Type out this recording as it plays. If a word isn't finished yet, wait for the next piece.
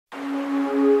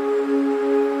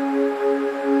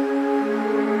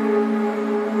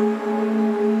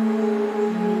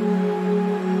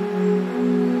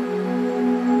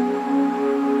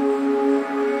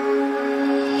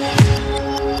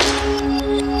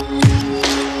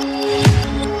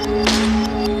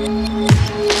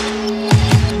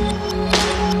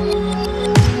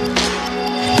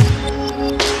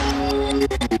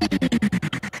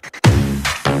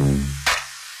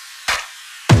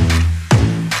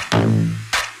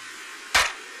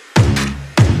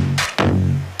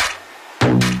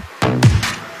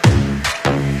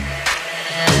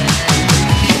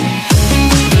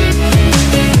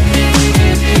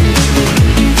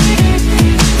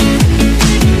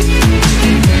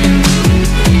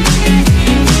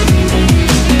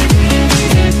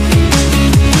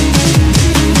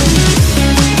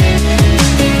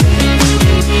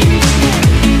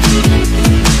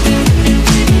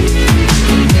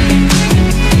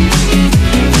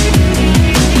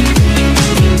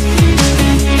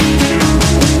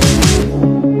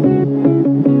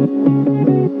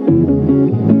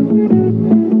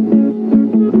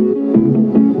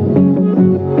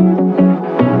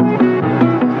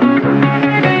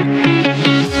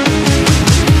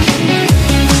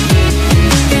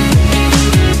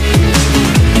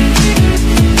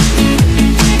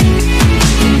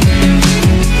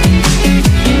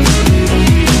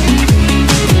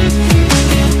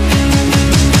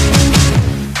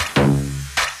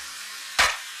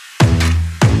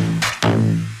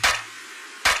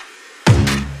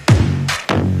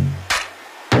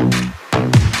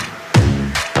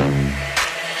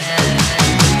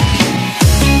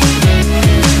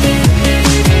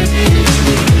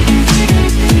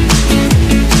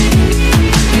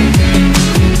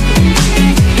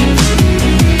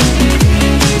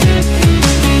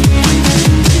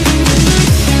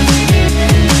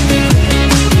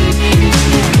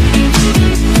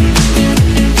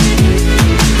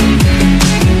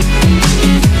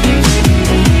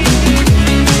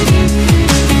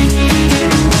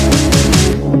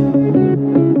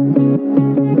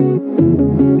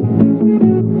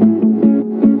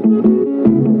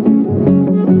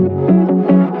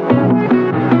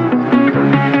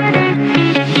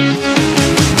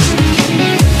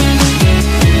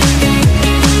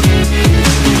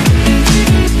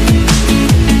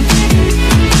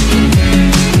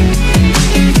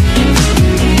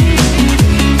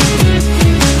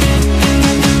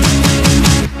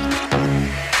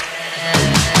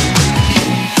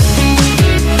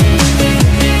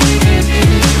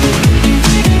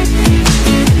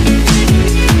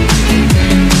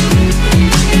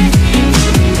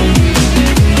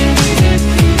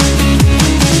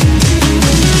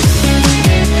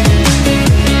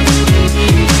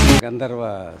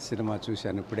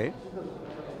చూశాను ఇప్పుడే.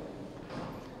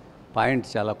 పాయింట్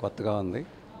చాలా కొత్తగా ఉంది.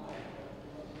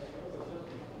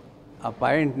 ఆ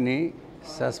పాయింట్ని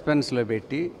సస్పెన్స్లో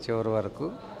పెట్టి చివరి వరకు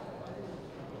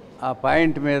ఆ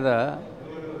పాయింట్ మీద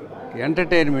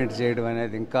ఎంటర్టైన్మెంట్ చేయడం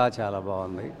అనేది ఇంకా చాలా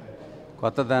బాగుంది.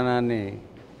 కొత్తదనాన్ని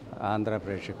ఆంధ్ర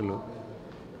ప్రేక్షకులు,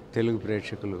 తెలుగు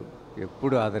ప్రేక్షకులు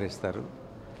ఎప్పుడు ఆదరిస్తారు.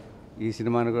 ఈ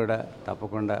సినిమాను కూడా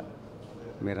తప్పకుండా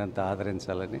మీరంతా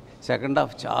ఆదరించాలని. సెకండ్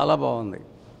హాఫ్ చాలా బాగుంది,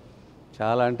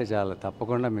 చాలా అంటే చాలా.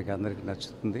 తప్పకుండా మీకు అందరికీ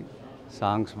నచ్చుతుంది.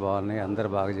 సాంగ్స్ బాగున్నాయి, అందరు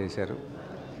బాగా చేశారు.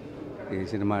 ఈ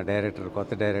సినిమా డైరెక్టర్,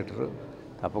 కొత్త డైరెక్టరు,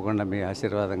 తప్పకుండా మీ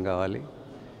ఆశీర్వాదం కావాలి.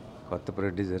 కొత్త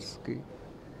ప్రొడ్యూసర్స్కి,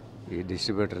 ఈ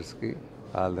డిస్ట్రిబ్యూటర్స్కి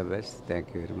all the best. Thank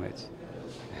you very much.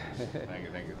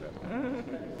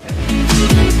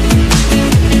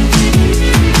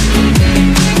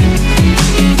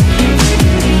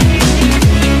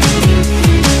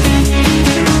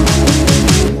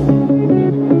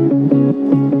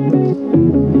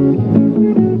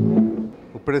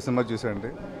 ఇప్పుడే సినిమా చూసాండి,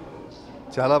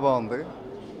 చాలా బాగుంది.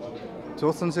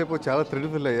 చూస్తున్నసేపు చాలా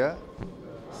థ్రిల్ అయ్యా.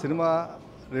 సినిమా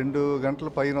 2 గంటల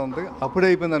పైన ఉంది, అప్పుడే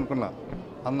అయిపోయింది అనుకున్నా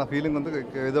అన్న ఫీలింగ్ ఉంది.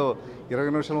 ఏదో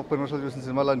 20 నిమిషాలు 30 నిమిషాలు చూసిన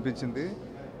సినిమాలో అనిపించింది.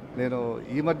 నేను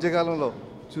ఈ మధ్యకాలంలో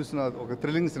చూసిన ఒక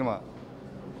థ్రిల్లింగ్ సినిమా.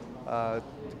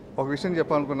 ఒక విషయం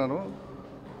చెప్పాలనుకున్నాను.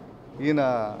 ఈయన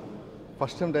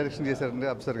ఫస్ట్ టైం డైరెక్షన్ చేశారండి,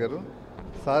 అఫ్సర్ గారు.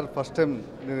 సార్ ఫస్ట్ టైం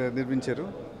నిర్మించారు.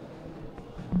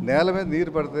 నేల మీద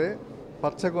నీరు పడితే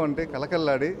పచ్చగా ఉంటే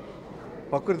కలకల్లాడి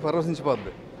ప్రకృతి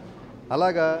పరవశించిపోద్ది.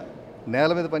 అలాగా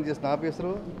నేల మీద పనిచేసిన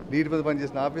ఆఫీసరు, నీటి మీద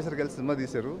పనిచేసిన ఆఫీసర్ కలిసి సినిమా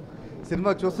తీశారు.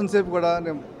 సినిమా చూస్తున్నసేపు కూడా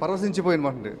నేను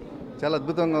పరవశించిపోయినమాట. చాలా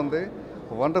అద్భుతంగా ఉంది.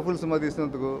 వండర్ఫుల్ సినిమా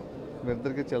తీసినందుకు మీ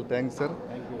ఇద్దరికి చాలా థ్యాంక్స్ సార్.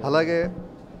 అలాగే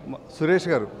సురేష్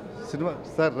గారు సినిమా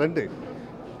సార్ రండి.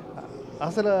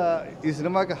 అసలు ఈ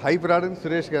సినిమాకి హైప్ రావడానికి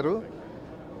సురేష్ గారు.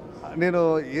 నేను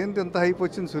ఏంటి ఎంత హైప్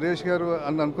వచ్చింది సురేష్ గారు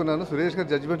అని అనుకున్నాను. సురేష్ గారు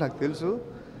జడ్జిమెంట్ నాకు తెలుసు.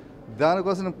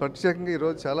 దానికోసం నేను ప్రత్యేకంగా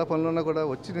ఈరోజు చాలా పనులున్నా కూడా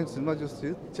వచ్చి నేను సినిమా చూసి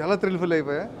చాలా థ్రిల్ఫుల్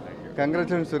అయిపోయా.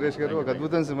 కంగ్రాచులేషన్ సురేష్ గారు, ఒక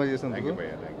అద్భుతమైన సినిమా చేసినందుకు.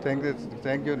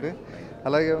 థ్యాంక్ యూ అండి.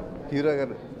 అలాగే హీరో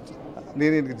గారు,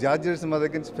 నేను జార్జెట్ సినిమా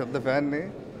దగ్గర నుంచి పెద్ద ఫ్యాన్ని.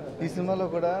 ఈ సినిమాలో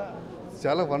కూడా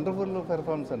చాలా వండర్ఫుల్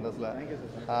పెర్ఫార్మెన్స్ అండి. అసలు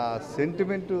ఆ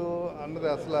సెంటిమెంటు అన్నది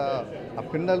అసలు ఆ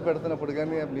పిండాలు పెడుతున్నప్పుడు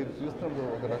కానీ మీరు చూస్తున్నప్పుడు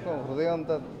ఒక రకం హృదయం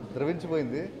అంతా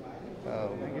ద్రవించిపోయింది.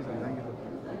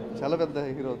 చాలా పెద్ద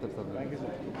హీరో అవుతారు సార్.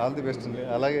 ఆల్ ది బెస్ట్ అండి.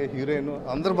 అలాగే హీరోయిన్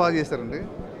అందరూ బాగా చేశారండి.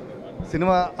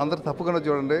 సినిమా అందరూ తప్పకుండా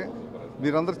చూడండి,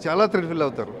 మీరందరూ చాలా థ్రిల్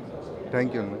అవుతారు.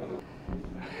 థ్యాంక్ యూ అండి.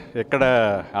 ఇక్కడ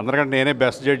అందరికంటే నేనే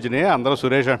బెస్ట్ జడ్జిని, అందరూ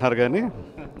సురేష్ అంటున్నారు. కానీ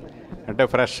అంటే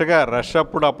ఫ్రెష్గా రష్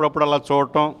అప్పుడప్పుడు అలా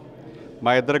చూడటం,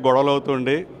 మా ఇద్దరు గొడవలు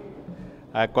అవుతుండి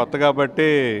కొత్త కాబట్టి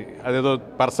అదేదో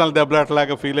పర్సనల్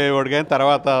దెబ్బలాటలాగా ఫీల్ అయ్యేవాడు. కానీ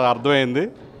తర్వాత అర్థమైంది.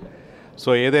 సో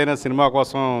ఏదైనా సినిమా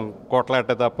కోసం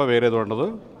కొట్లాటే తప్ప వేరేది ఉండదు.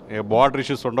 బార్డర్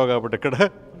ఇష్యూస్ ఉండవు కాబట్టి ఇక్కడ.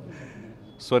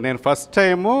 సో నేను ఫస్ట్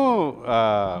టైము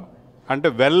అంటే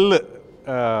వెల్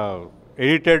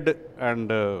ఎడిటెడ్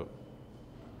అండ్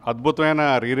అద్భుతమైన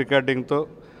రీ రికార్డింగ్తో,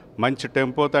 మంచి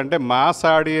టెంపోతో, అంటే మాస్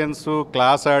ఆడియన్సు,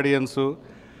 క్లాస్ ఆడియన్సు.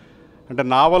 అంటే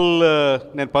నావల్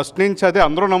నేను ఫస్ట్ నుంచి అదే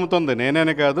అందరూ నమ్ముతుంది,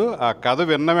 నేనే కాదు. ఆ కథ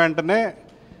విన్న వెంటనే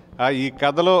ఈ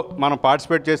కథలో మనం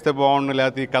పార్టిసిపేట్ చేస్తే బాగుండు,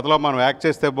 లేకపోతే ఈ కథలో మనం యాక్ట్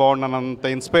చేస్తే బాగుండు అన్నంత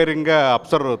ఇన్స్పైరింగ్గా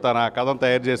అప్సర్ తన కథను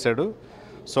తయారు చేశాడు.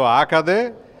 సో ఆ కథే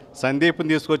సందీప్ని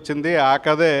తీసుకొచ్చింది, ఆ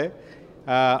కథే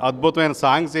అద్భుతమైన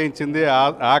సాంగ్స్ చేయించింది,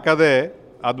 ఆ కథే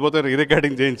అద్భుతమైన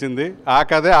రికార్డింగ్ చేయించింది, ఆ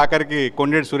కథే ఆఖరికి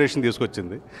కొండేటి సురేష్ని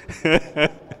తీసుకొచ్చింది.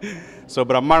 సో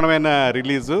బ్రహ్మాండమైన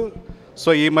రిలీజు. సో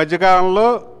ఈ మధ్యకాలంలో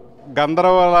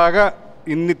గంధర్వలాగా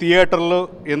ఇన్ని థియేటర్లు,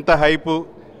 ఇంత హైపు.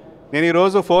 నేను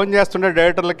ఈరోజు ఫోన్ చేస్తుంటే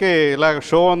డైరెక్టర్లకి ఇలా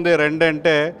షో ఉంది రండి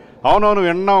అంటే, అవునవును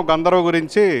విన్నాం గంధర్వ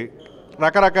గురించి,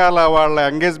 రకరకాల వాళ్ళ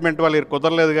ఎంగేజ్మెంట్ వాళ్ళు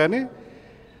కుదరలేదు. కానీ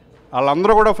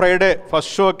వాళ్ళందరూ కూడా ఫ్రైడే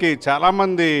ఫస్ట్ షోకి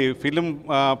చాలామంది ఫిలిం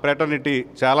ఫ్రాటర్నిటీ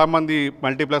చాలామంది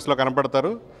మల్టీప్లెక్స్లో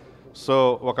కనపడతారు. సో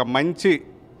ఒక మంచి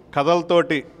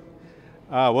కథలతోటి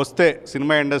వస్తే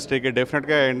సినిమా ఇండస్ట్రీకి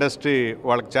డెఫినెట్గా ఇండస్ట్రీ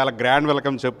వాళ్ళకి చాలా గ్రాండ్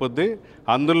వెల్కమ్ చెప్పుద్ది.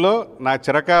 అందులో నా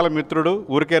చిరకాల మిత్రుడు,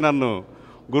 ఊరికే నన్ను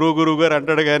గురువు గారు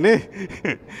అంటాడు కానీ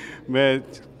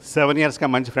 7 ఇయర్స్గా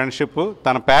మంచి ఫ్రెండ్షిప్.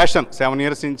 తన ప్యాషన్ 7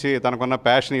 ఇయర్స్ నుంచి తనకున్న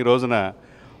ప్యాషన్ ఈ రోజున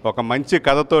ఒక మంచి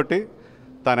కథతోటి,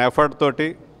 తన ఎఫర్ట్ తోటి,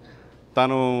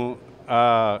 తను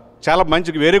చాలా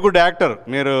మంచి వెరీ గుడ్ యాక్టర్.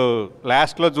 మీరు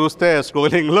లాస్ట్లో చూస్తే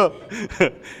స్క్రోలింగ్లో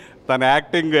తన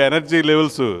యాక్టింగ్ ఎనర్జీ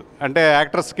లెవెల్స్ అంటే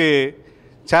యాక్టర్స్కి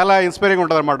చాలా ఇన్స్పైరింగ్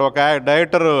ఉంటుంది అనమాట. ఒక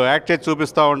డైరెక్టర్ యాక్ట్ చేసి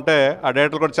చూపిస్తూ ఉంటే ఆ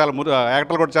డైరెక్టర్ కూడా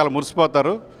యాక్టర్లు కూడా చాలా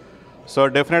మురిసిపోతారు. సో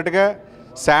డెఫినెట్గా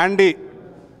శాండీ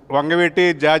వంగవీటి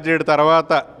జార్జెట్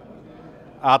తర్వాత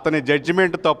అతని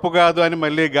జడ్జిమెంట్ తప్పు కాదు అని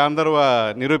మళ్ళీ గాంధర్వ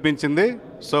నిరూపించింది.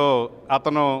 సో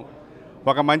అతను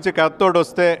ఒక మంచి కథతోటి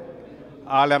వస్తే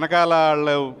వాళ్ళ వెనకాల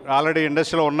వాళ్ళు ఆల్రెడీ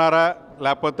ఇండస్ట్రీలో ఉన్నారా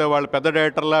లేకపోతే వాళ్ళు పెద్ద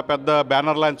డైరెక్టర్లా పెద్ద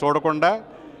బ్యానర్లా అని చూడకుండా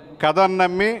కథను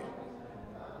నమ్మి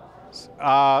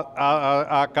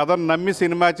ఆ కథను నమ్మి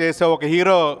సినిమా చేసే ఒక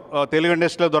హీరో తెలుగు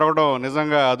ఇండస్ట్రీలో దొరకడం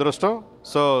నిజంగా అదృష్టం.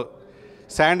 సో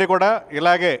శాండీ కూడా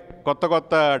ఇలాగే కొత్త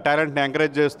కొత్త టాలెంట్ని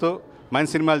ఎంకరేజ్ చేస్తూ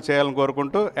మంచి సినిమాలు చేయాలని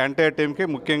కోరుకుంటూ ఎంటైర్ టీంకి,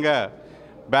 ముఖ్యంగా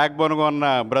బ్యాక్ బోన్గా ఉన్న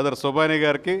బ్రదర్ సుబాని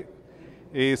గారికి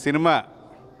ఈ సినిమా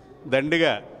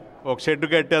దండిగా ఒక షెడ్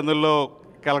కట్టి అందులో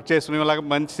కలెక్ట్ చేసుకునేలాగా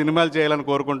మంచి సినిమాలు చేయాలని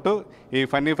కోరుకుంటూ ఈ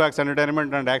funny fax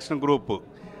entertainment and action group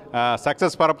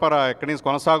success పరంపర ఎక్కడి నుంచి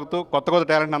కొనసాగుతూ కొత్త కొత్త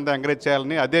టాలెంట్ అంతా ఎంకరేజ్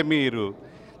చేయాలని, అదే మీరు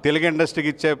తెలుగు ఇండస్ట్రీకి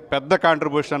ఇచ్చే పెద్ద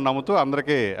కాంట్రిబ్యూషన్ నమ్ముతూ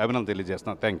అందరికీ అభినందన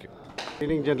తెలియజేస్తున్నాను. Thank you.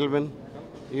 ఈవినింగ్ జెంటిల్మెన్,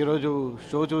 ఈరోజు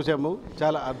షో చూసాము,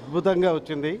 చాలా అద్భుతంగా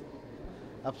వచ్చింది.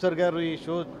 అప్సర్ గారు ఈ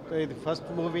షో ఇది ఫస్ట్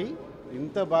మూవీ,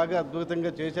 ఇంత బాగా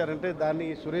అద్భుతంగా చేశారంటే దాన్ని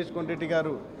సురేష్ కొండెట్టి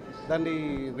గారు దాన్ని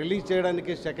రిలీజ్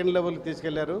చేయడానికి సెకండ్ లెవెల్కి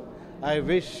తీసుకెళ్లారు. I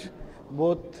wish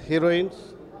both heroines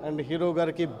and hero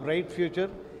గారికి బ్రైట్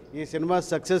ఫ్యూచర్. ఈ సినిమా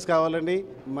సక్సెస్ కావాలని,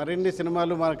 మరిన్ని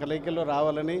సినిమాలు మన కలయికల్లో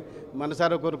రావాలని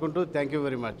మనసారా కోరుకుంటూ thank you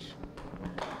very much.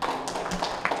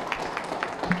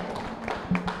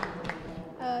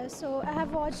 So I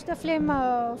have watched the film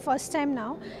first time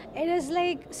now. It is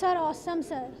like, sir, awesome,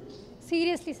 sir.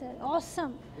 Seriously, sir,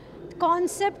 awesome.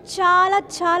 Concept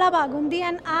chala bagundi,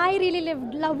 and I really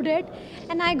loved it,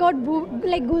 and I got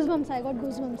like goosebumps. I got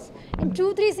goosebumps in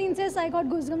 2-3 scenes. I got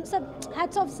goosebumps. Sir,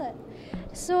 hats off, sir.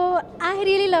 So I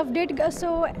really loved it. So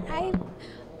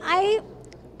I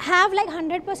have like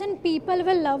 100% people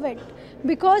will love it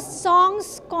because songs,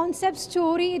 concept,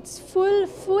 story, it's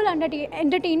full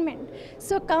entertainment.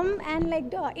 So come and like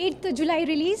the 8th July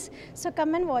release. So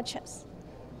come and watch us.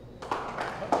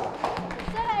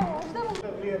 Sir, I watched the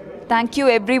movie. Thank you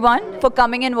everyone for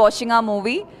coming and watching our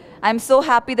movie. I'm so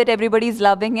happy that everybody is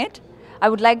loving it. I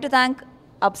would like to thank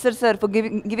Apsar sir for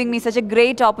giving me such a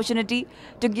great opportunity,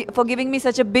 for giving me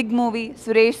such a big movie.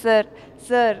 Suresh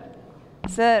sir,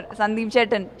 Sandeep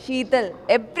Chetan, Sheetal,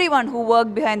 everyone who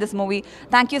worked behind this movie.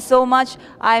 Thank you so much.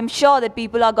 I am sure that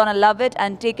people are going to love it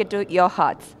and take it to your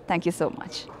hearts. Thank you so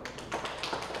much.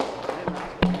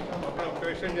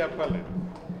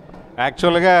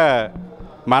 యాక్చువల్గా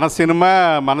మన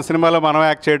సినిమాలో మనం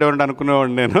act చేయడం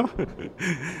అనుకునేవాడు నేను.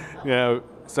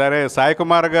 సరే, సాయి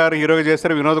కుమార్ గారు హీరోగా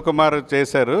చేశారు, వినోద్ కుమార్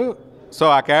చేశారు. సో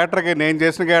ఆ క్యారెక్టర్కి, నేను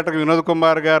చేసిన క్యారెక్టర్కి వినోద్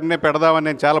కుమార్ గారిని పెడదామని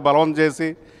నేను చాలా బలవంతం చేసి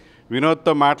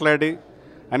వినోద్తో మాట్లాడి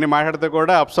అన్నీ మాట్లాడితే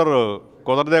కూడా అప్సర్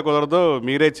కుదరదు,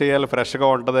 మీరే చేయాలి, ఫ్రెష్గా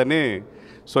ఉంటుందని.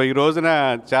 సో ఈ రోజున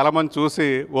చాలామంది చూసి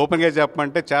ఓపెన్గా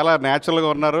చెప్పమంటే చాలా న్యాచురల్గా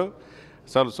ఉన్నారు.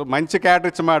 సో మంచి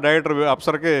క్యారెక్టర్ ఇచ్చి మా డైరెక్టర్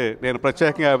అప్సర్కి నేను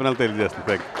ప్రత్యేకంగా అభినందనలు తెలియజేస్తాను.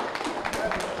 Thank you.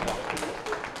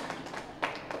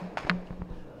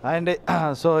 అండ్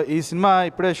సో ఈ సినిమా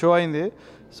ఇప్పుడే షో అయింది.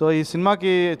 సో ఈ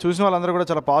సినిమాకి చూసిన వాళ్ళందరూ కూడా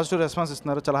చాలా పాజిటివ్ రెస్పాన్స్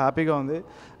ఇస్తున్నారు, చాలా హ్యాపీగా ఉంది.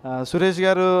 సురేష్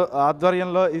గారు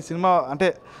ఆధ్వర్యంలో ఈ సినిమా అంటే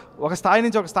ఒక స్థాయి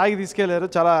నుంచి ఒక స్థాయికి తీసుకెళ్లారు,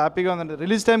 చాలా హ్యాపీగా ఉందండి.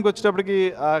 రిలీజ్ టైంకి వచ్చేటప్పటికి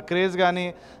క్రేజ్ కానీ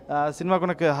సినిమాకు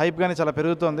హైప్ కానీ చాలా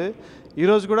పెరుగుతుంది.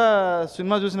 ఈరోజు కూడా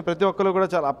సినిమా చూసిన ప్రతి ఒక్కరు కూడా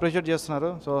చాలా అప్రిషియేట్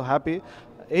చేస్తున్నారు. So happy.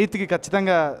 8th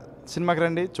ఖచ్చితంగా సినిమాకి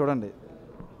రండి, చూడండి.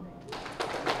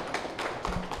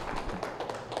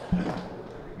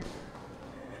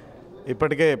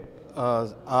 ఇప్పటికే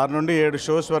 6 నుండి 7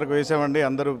 షోస్ వరకు వేసామండి.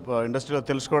 అందరూ ఇండస్ట్రీలో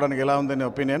తెలుసుకోవడానికి ఎలా ఉందని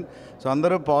ఒపీనియన్. సో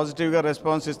అందరూ పాజిటివ్గా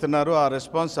రెస్పాన్స్ ఇస్తున్నారు. ఆ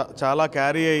రెస్పాన్స్ చాలా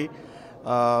క్యారీ అయ్యి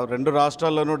 2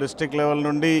 రాష్ట్రాల్లోనూ డిస్ట్రిక్ట్ లెవెల్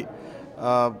నుండి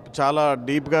చాలా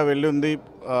డీప్గా వెళ్ళి ఉంది.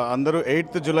 అందరూ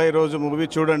 8th జూలై రోజు మూవీ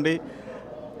చూడండి.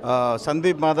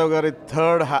 సందీప్ మాధవ్ గారి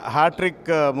 3rd హ్యాట్రిక్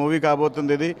మూవీ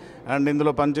కాబోతుంది ఇది. అండ్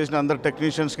ఇందులో పనిచేసిన అందరు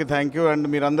టెక్నీషియన్స్కి థ్యాంక్ యూ. అండ్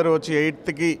మీరందరూ వచ్చి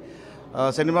 8th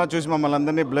సినిమా చూసి మమ్మల్ని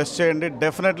అందరినీ బ్లెస్ చేయండి.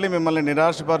 డెఫినెట్లీ మిమ్మల్ని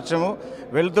నిరాశపరచము.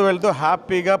 వెళ్తూ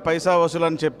హ్యాపీగా పైసా వసూలు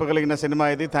అని చెప్పగలిగిన సినిమా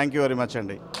ఇది. థ్యాంక్ యూ వెరీ మచ్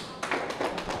అండి.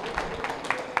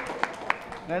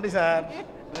 రండి సార్.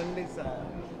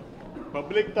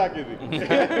 పబ్లిక్ టాక్ ఇది.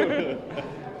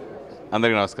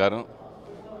 అందరికీ నమస్కారం.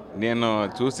 నేను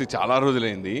చూసి చాలా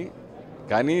రోజులైంది,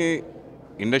 కానీ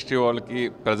ఇండస్ట్రీ వాళ్ళకి,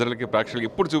 ప్రజలకి, ప్రేక్షకులకి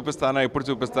ఎప్పుడు చూపిస్తాను,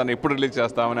 ఎప్పుడు రిలీజ్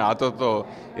చేస్తామని ఆతోతో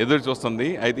ఎదురు చూస్తుంది.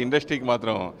 అయితే ఇండస్ట్రీకి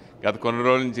మాత్రం గత కొన్ని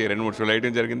రోజుల నుంచి 2-3 షోలు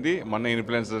వేయడం జరిగింది. మొన్న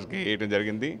ఇన్ఫ్లుయెన్సర్స్కి వేయడం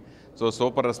జరిగింది. సో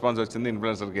సూపర్ రెస్పాన్స్ వచ్చింది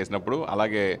ఇన్ఫ్లుయెన్సర్కి వేసినప్పుడు.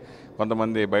 అలాగే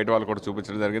కొంతమంది బయట వాళ్ళు కూడా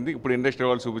చూపించడం జరిగింది. ఇప్పుడు ఇండస్ట్రీ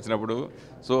వాళ్ళు చూపించినప్పుడు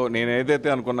సో నేను ఏదైతే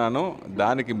అనుకున్నానో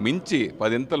దానికి మించి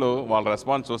 10 వాళ్ళ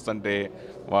రెస్పాన్స్ చూస్తుంటే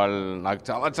నాకు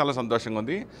చాలా సంతోషంగా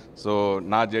ఉంది. సో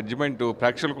నా జడ్జిమెంటు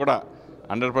ప్రేక్షకులు కూడా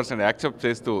 100% యాక్సెప్ట్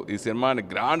చేస్తూ ఈ సినిమాని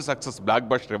గ్రాండ్ సక్సెస్ బ్లాక్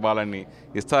బస్టర్ ఇవ్వాలని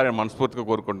ఇస్తారని మనస్ఫూర్తిగా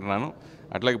కోరుకుంటున్నాను.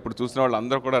 అట్లాగే ఇప్పుడు చూసిన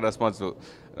వాళ్ళందరూ కూడా రెస్పాన్స్.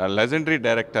 లెజెండరీ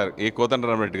డైరెక్టర్ ఏ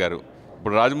కోదండరామరెడ్డి గారు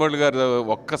ఇప్పుడు రాజమౌళి గారు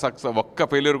ఒక్క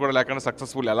ఫెయిల్యూర్ కూడా లేకుండా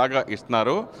సక్సెస్ఫుల్ ఎలాగా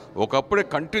ఇస్తున్నారో, ఒకప్పుడే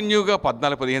కంటిన్యూగా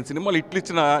 14-15 సినిమాలు ఇట్లు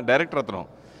ఇచ్చిన డైరెక్టర్ అతను.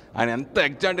 ఆయన ఎంత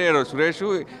ఎగ్జాక్ట్ అయ్యాడు. సురేష్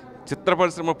చిత్ర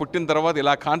పరిశ్రమ పుట్టిన తర్వాత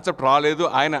ఇలా కాన్సెప్ట్ రాలేదు,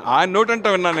 ఆయన నోటంటే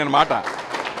విన్నాను నేను మాట.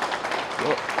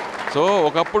 సో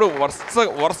ఒకప్పుడు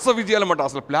వరుస విజయాలు అన్నమాట.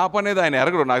 అసలు ఫ్లాప్ అనేది ఆయన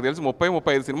ఎరగరు. నాకు తెలిసి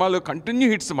 30-35 సినిమాలు కంటిన్యూ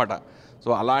హిట్స్ అన్నమాట. సో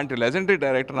అలాంటి లెజెండరీ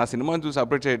డైరెక్టర్ నా సినిమాని చూసి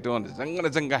అప్రిషియేట్ చేయడం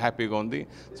నిజంగా హ్యాపీగా ఉంది.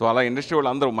 సో అలా ఇండస్ట్రీ వాళ్ళు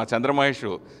అందరూ మా చంద్రమహేష్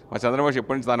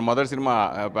ఎప్పటి నుంచి తన మొదటి సినిమా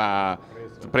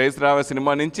ప్రైజ్ రావే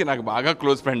సినిమా నుంచి నాకు బాగా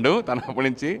క్లోజ్ ఫ్రెండ్ తను అప్పటి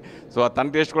నుంచి. సో తన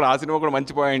టేస్ట్ కూడా, ఆ సినిమా కూడా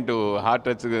మంచి పాయింట్, హార్ట్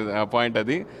టచ్ పాయింట్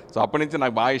అది. సో అప్పటి నుంచి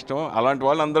నాకు బాగా ఇష్టం. అలాంటి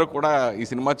వాళ్ళందరూ కూడా ఈ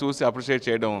సినిమా చూసి అప్రిషియేట్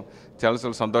చేయడం చాలా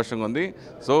సంతోషంగా ఉంది.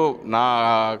 సో నా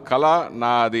కళ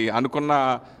నాది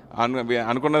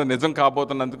అనుకున్నది నిజం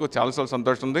కాబోతున్నందుకు చాలా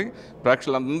సంతోషం ఉంది.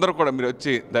 ప్రేక్షకులందరూ కూడా మీరు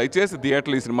వచ్చి దయచేసి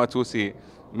థియేటర్లో ఈ సినిమా చూసి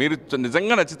మీరు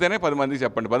నిజంగా నచ్చితేనే 10 మందికి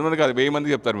చెప్పండి. 10 మంది కాదు, 1000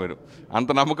 మందికి చెప్తారు మీరు. అంత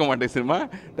నమ్మకం అంటే ఈ cinema.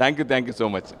 Thank you so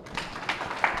much.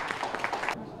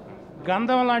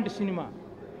 గంధం లాంటి సినిమా.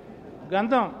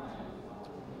 గంధం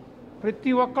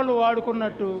ప్రతి ఒక్కళ్ళు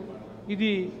వాడుకున్నట్టు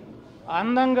ఇది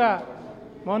అందంగా,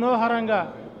 మనోహరంగా,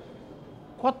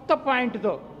 కొత్త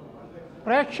పాయింట్తో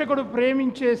ప్రేక్షకుడు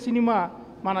ప్రేమించే సినిమా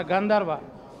మన గంధర్వ.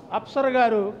 అప్సర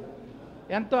గారు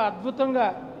ఎంతో అద్భుతంగా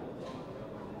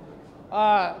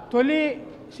తొలి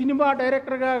సినిమా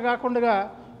డైరెక్టర్గా కాకుండా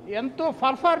ఎంతో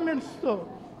పర్ఫార్మెన్స్తో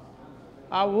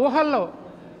ఆ ఊహల్లో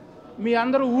మీ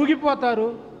అందరూ ఊగిపోతారు.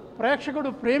 ప్రేక్షకుడు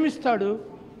ప్రేమిస్తాడు.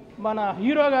 మన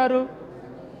హీరో గారు,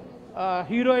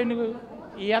 హీరోయిన్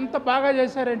ఎంత బాగా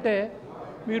చేశారంటే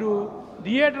మీరు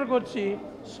థియేటర్కి వచ్చి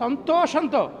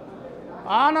సంతోషంతో,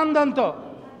 ఆనందంతో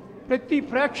ప్రతి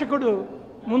ప్రేక్షకుడు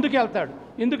ముందుకెళ్తాడు.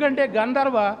 ఎందుకంటే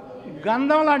గంధర్వ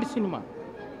గంధం లాంటి సినిమా.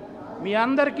 మీ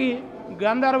అందరికీ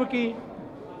గంధర్వకి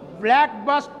బ్లాక్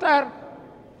బస్టర్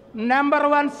నంబర్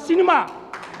 1 సినిమా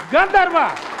గంధర్వ.